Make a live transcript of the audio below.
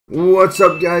What's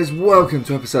up guys, welcome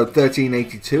to episode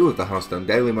 1382 of the Hearthstone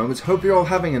Daily Moments. Hope you're all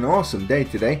having an awesome day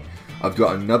today. I've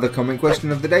got another comment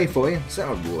question of the day for you,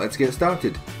 so let's get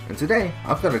started. And today,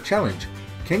 I've got a challenge.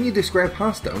 Can you describe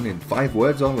Hearthstone in 5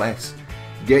 words or less?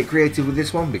 Get creative with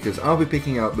this one because I'll be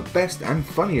picking out the best and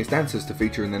funniest answers to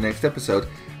feature in the next episode.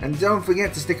 And don't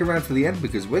forget to stick around to the end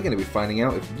because we're going to be finding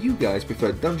out if you guys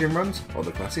prefer dungeon runs or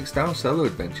the classic style solo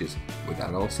adventures. With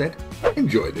that all said,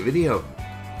 enjoy the video.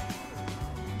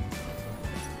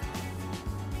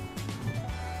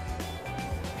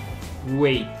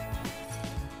 Wait.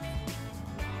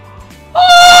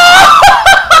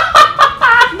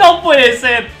 No puede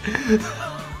ser.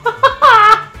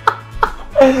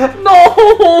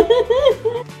 No.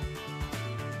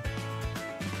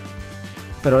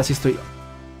 Pero ahora sí estoy.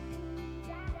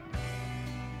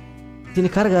 Tiene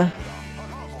carga.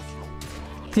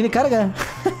 Tiene carga.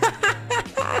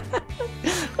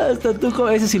 Hasta tú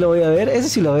comes. Ese sí lo voy a ver. Ese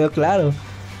sí lo veo claro.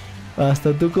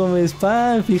 Hasta tú comes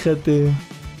pan, fíjate.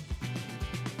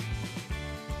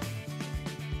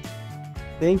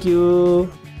 Thank you.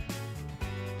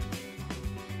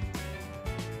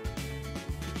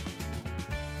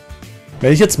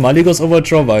 Wenn ich jetzt Maligos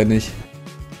Overdraw, weine ich.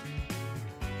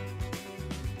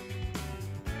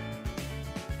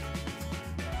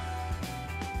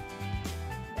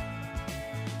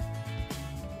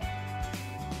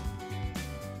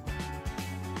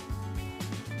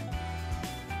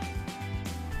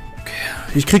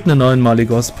 Okay, ich krieg einen neuen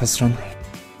Maligos, passt schon.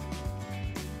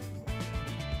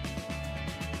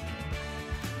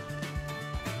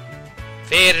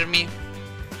 Fermi,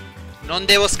 non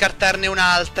devo scartarne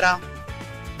un'altra.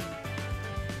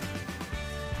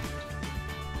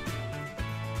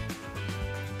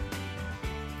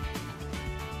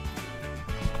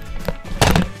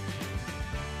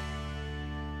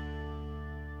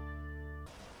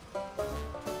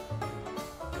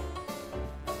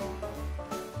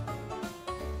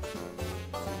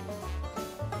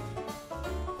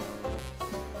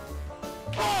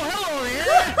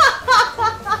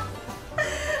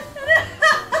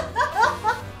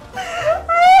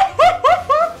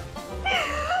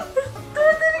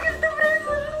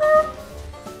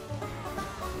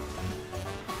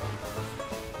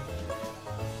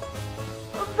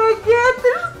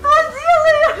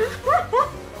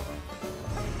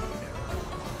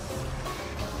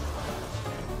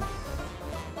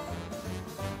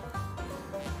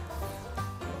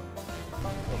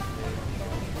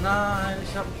 Nein,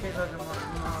 ich hab einen Fehler gemacht.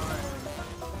 Nein.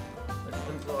 Ich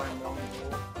bin so ein Mongo.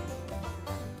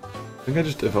 I think I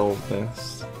just evolved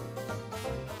this.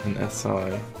 An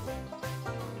SI.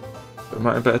 But it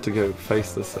might be better to go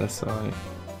face this SI.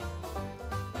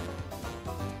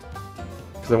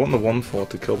 Because I want the 1/4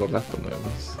 to kill the leper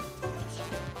gnomes.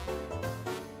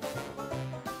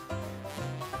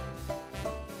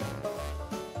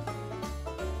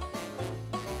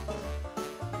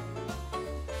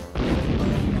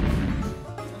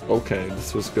 Okay,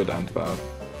 this was good and bad.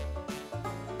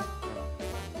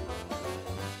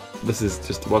 This is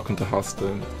just welcome to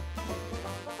Hearthstone.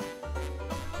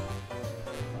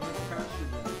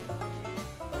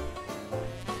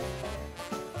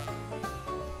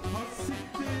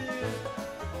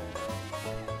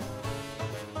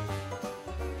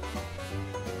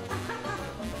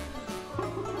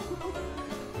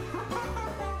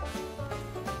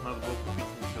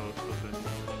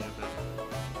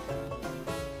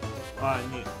 А,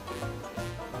 нет.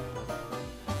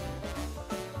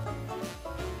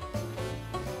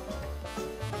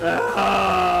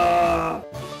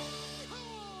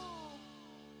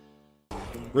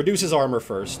 Reduce his armor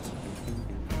first.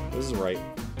 This is right.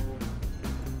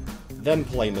 Then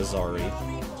play Nazari.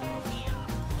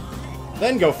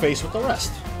 Then go face with the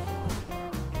rest.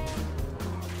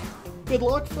 Good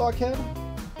luck, fuckhead.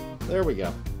 There we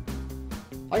go.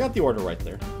 I got the order right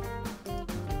there.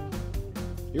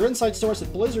 Your inside source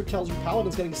at Blizzard tells you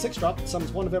Paladin's getting 6-drop that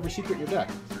summons one of every secret in your deck.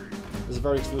 This is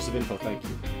very exclusive info, thank you.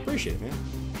 Appreciate it, man.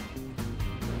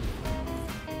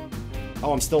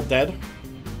 Oh, I'm still dead?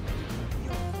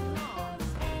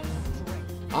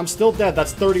 I'm still dead,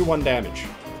 that's 31 damage.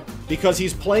 Because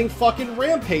he's playing fucking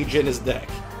Rampage in his deck.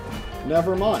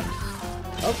 Never mind.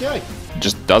 Okay.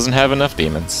 Just doesn't have enough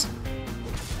demons.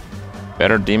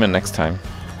 Better demon next time.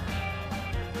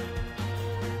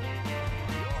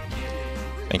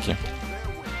 Thank you.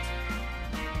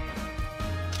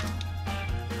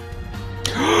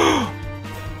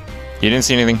 You didn't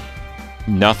see anything?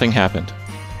 Nothing happened.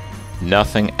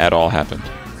 Nothing at all happened.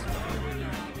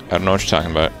 I don't know what you're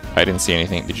talking about. I didn't see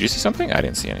anything. Did you see something? I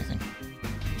didn't see anything.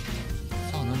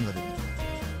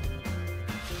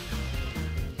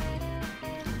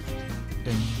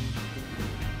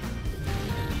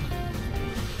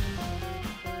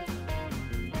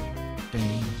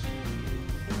 Ding.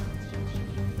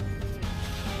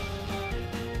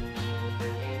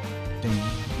 Ding.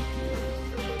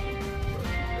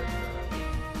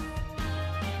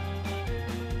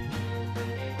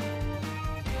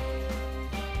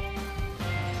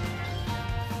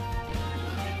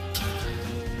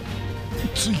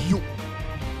強っ。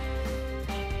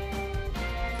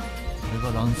これ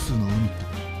が乱数の海っ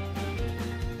て。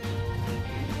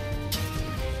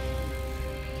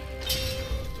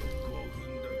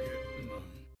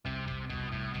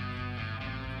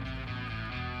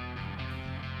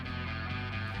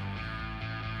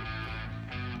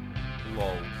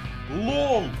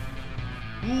Лол!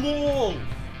 Лол!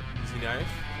 Извиняюсь.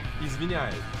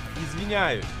 Извиняюсь.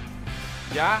 Извиняюсь.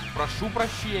 Я прошу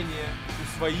прощения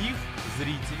у своих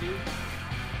зрителей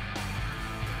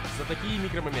за такие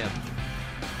микромоменты.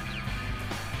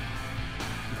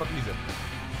 И поклизер.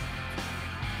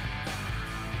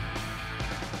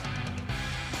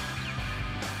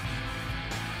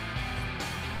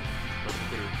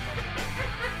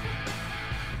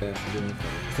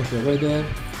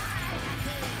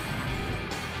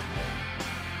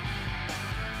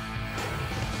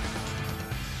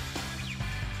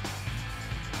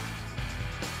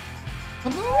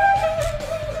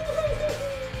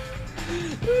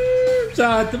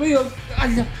 Chat, ma io...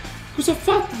 Cosa ho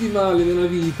fatto di male nella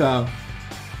vita?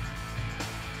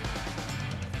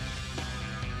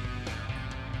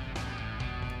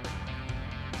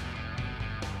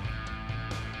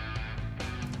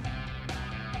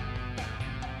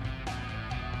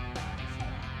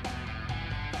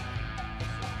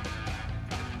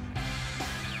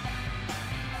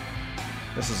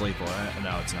 This is lethal, right?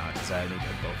 No, it's not, because I need to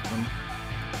hit both of them.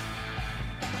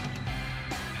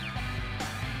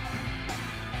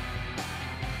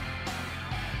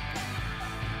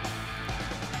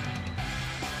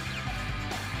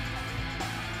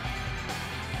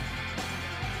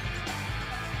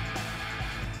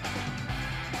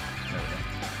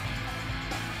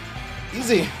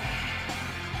 Easy.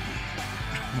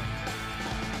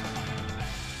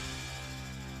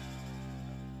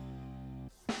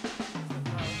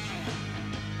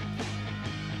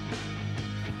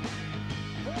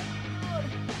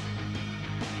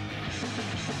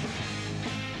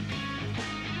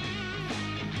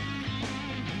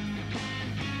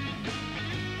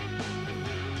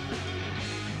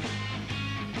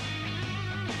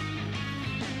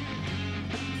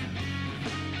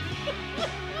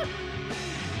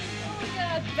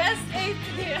 Best 8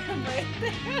 DM right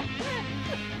there.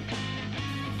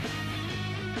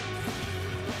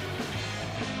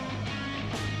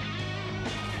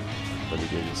 On va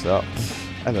dégager ça.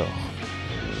 Alors.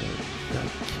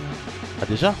 Ah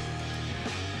déjà?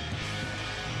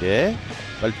 Ok.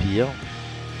 Pas le pire.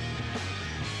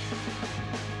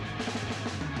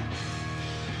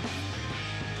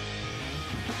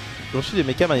 J'ai reçu des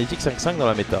mechas magnétiques 5-5 dans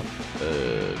la méta. Je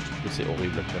trouve que c'est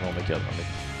horrible actuellement en méca.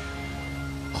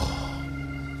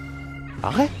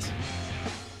 Arrête!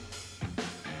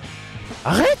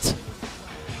 Arrête!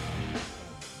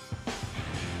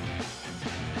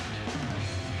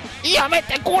 Arrête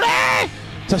tes coulées!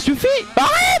 Ça suffit!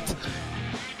 Arrête!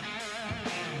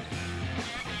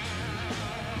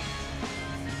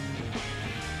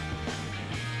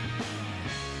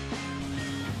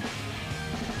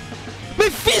 Mais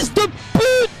fils de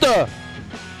pute!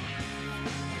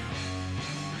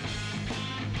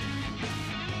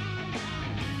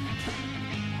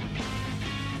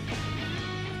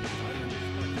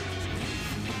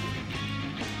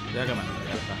 Ya que mano,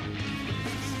 ya está.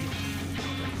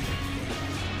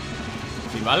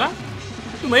 ¿Chimbala?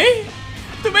 ¿To me?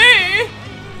 ¿To me?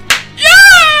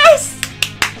 ¡Yes!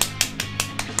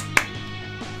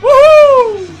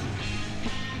 ¡Woohoo!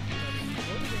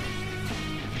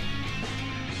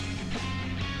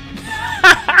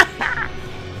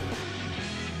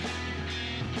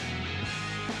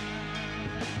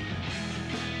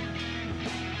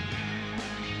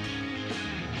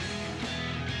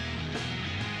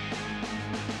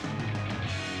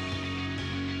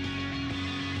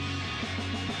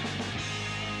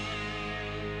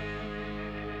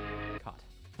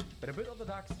 But a bit of the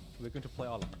ducks, we're going to play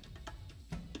all of them.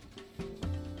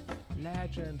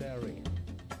 Legendary.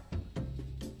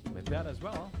 With that as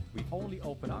well, we only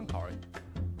open on card.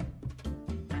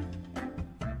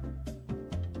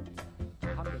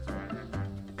 Hundreds of cards.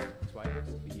 That's why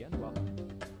it's the end well.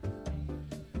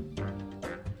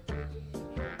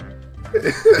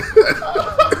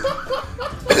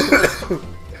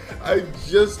 I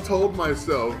just told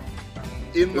myself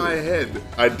in my head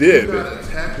I did. You gotta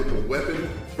attack with the weapon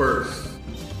first.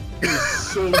 It's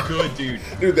so good, dude.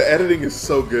 Dude, the editing is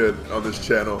so good on this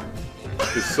channel.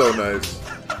 is so nice.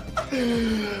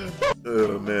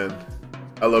 Oh man,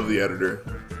 I love the editor.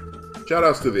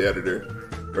 Shoutouts to the editor.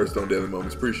 Hearthstone Daily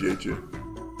Moments, appreciate you.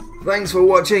 Thanks for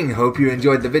watching, hope you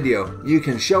enjoyed the video. You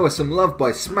can show us some love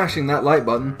by smashing that like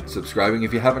button, subscribing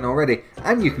if you haven't already,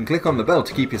 and you can click on the bell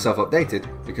to keep yourself updated,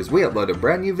 because we upload a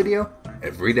brand new video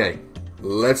every day.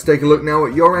 Let's take a look now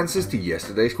at your answers to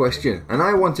yesterday's question, and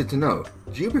I wanted to know,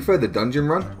 do you prefer the dungeon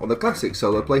run or the classic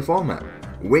solo play format?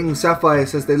 Wing Sapphire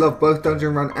says they love both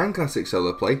dungeon run and classic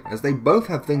solo play, as they both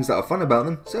have things that are fun about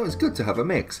them, so it's good to have a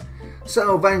mix.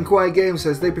 So Van Quai Games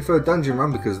says they prefer dungeon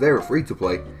run because they're a free to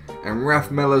play, and Raf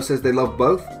Mello says they love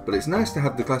both, but it's nice to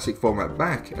have the classic format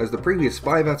back, as the previous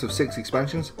 5 out of 6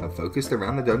 expansions have focused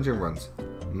around the dungeon runs.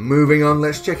 Moving on,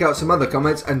 let's check out some other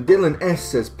comments, and Dylan S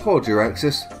says poor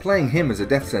Jiraxis, playing him as a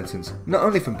death sentence, not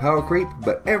only from power creep,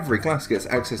 but every class gets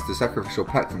access to Sacrificial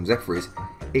Pack from Zephyrs.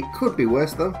 It could be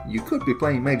worse though, you could be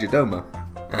playing Major Domo.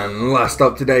 And last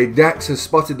up today, Dax has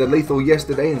spotted the lethal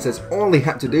yesterday and says all he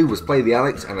had to do was play the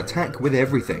Alex and attack with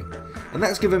everything. And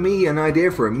that's given me an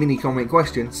idea for a mini comment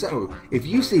question, so if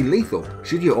you see lethal,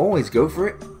 should you always go for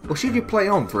it? Or should you play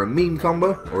on for a meme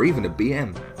combo or even a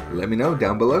BM? Let me know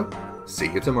down below. See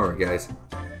you tomorrow, guys.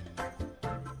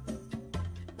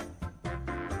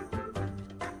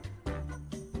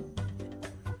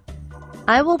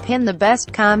 I will pin the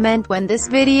best comment when this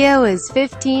video is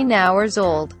 15 hours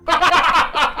old.